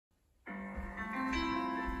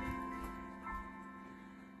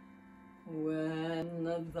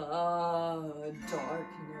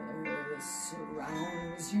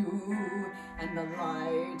and the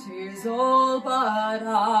light is all but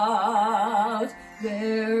out.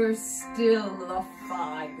 There's still a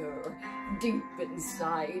fire deep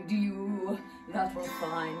inside you that will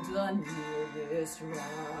find the nearest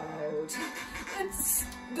route. It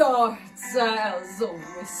starts as a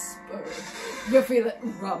whisper. You feel it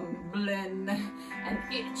rumbling and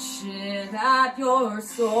itching at your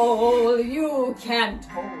soul. You can't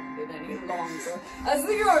hold it any longer as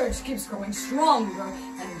the urge keeps growing stronger,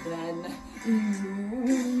 and then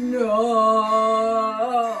you know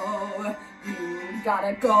you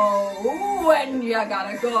gotta go, and you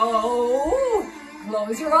gotta go.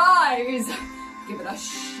 Close your eyes, give it a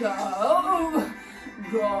shove.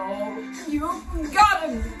 Go, you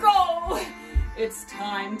gotta go. It's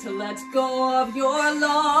time to let go of your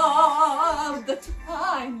love. The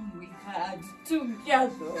time we had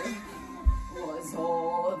together was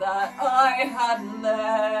all that I had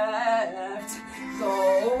left.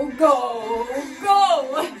 Go, go,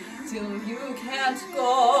 go, till you can't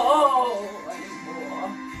go anymore.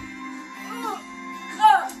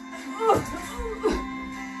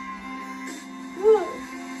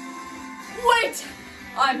 Wait,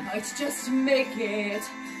 I might just make it.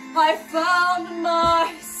 I found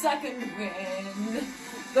my second wind.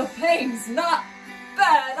 The pain's not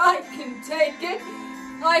bad, I can take it.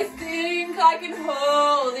 I think I can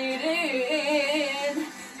hold it in.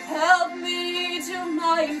 Help me to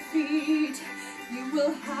my feet. You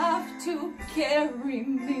will have to carry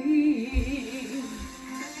me.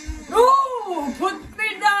 Oh, put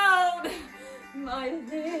me down. My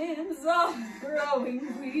limbs are growing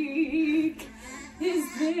weak. Is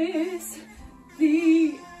this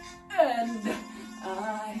the end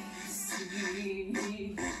I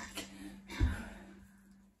see?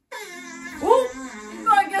 Oh,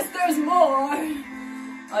 I guess there's more.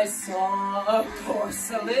 I saw a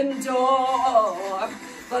porcelain door,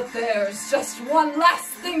 but there's just one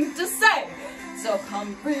last thing to say. So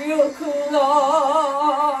come real close.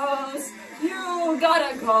 You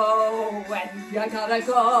gotta go, and you gotta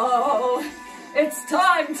go. It's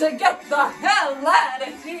time to get the hell out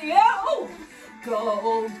of here.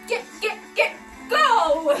 Go, get,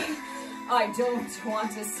 go. I don't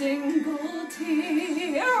want a single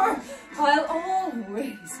tear. I'll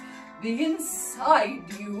always be inside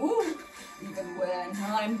you, even when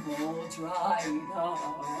I'm all dried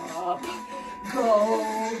up. Go,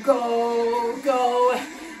 go, go,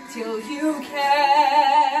 till you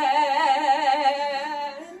can't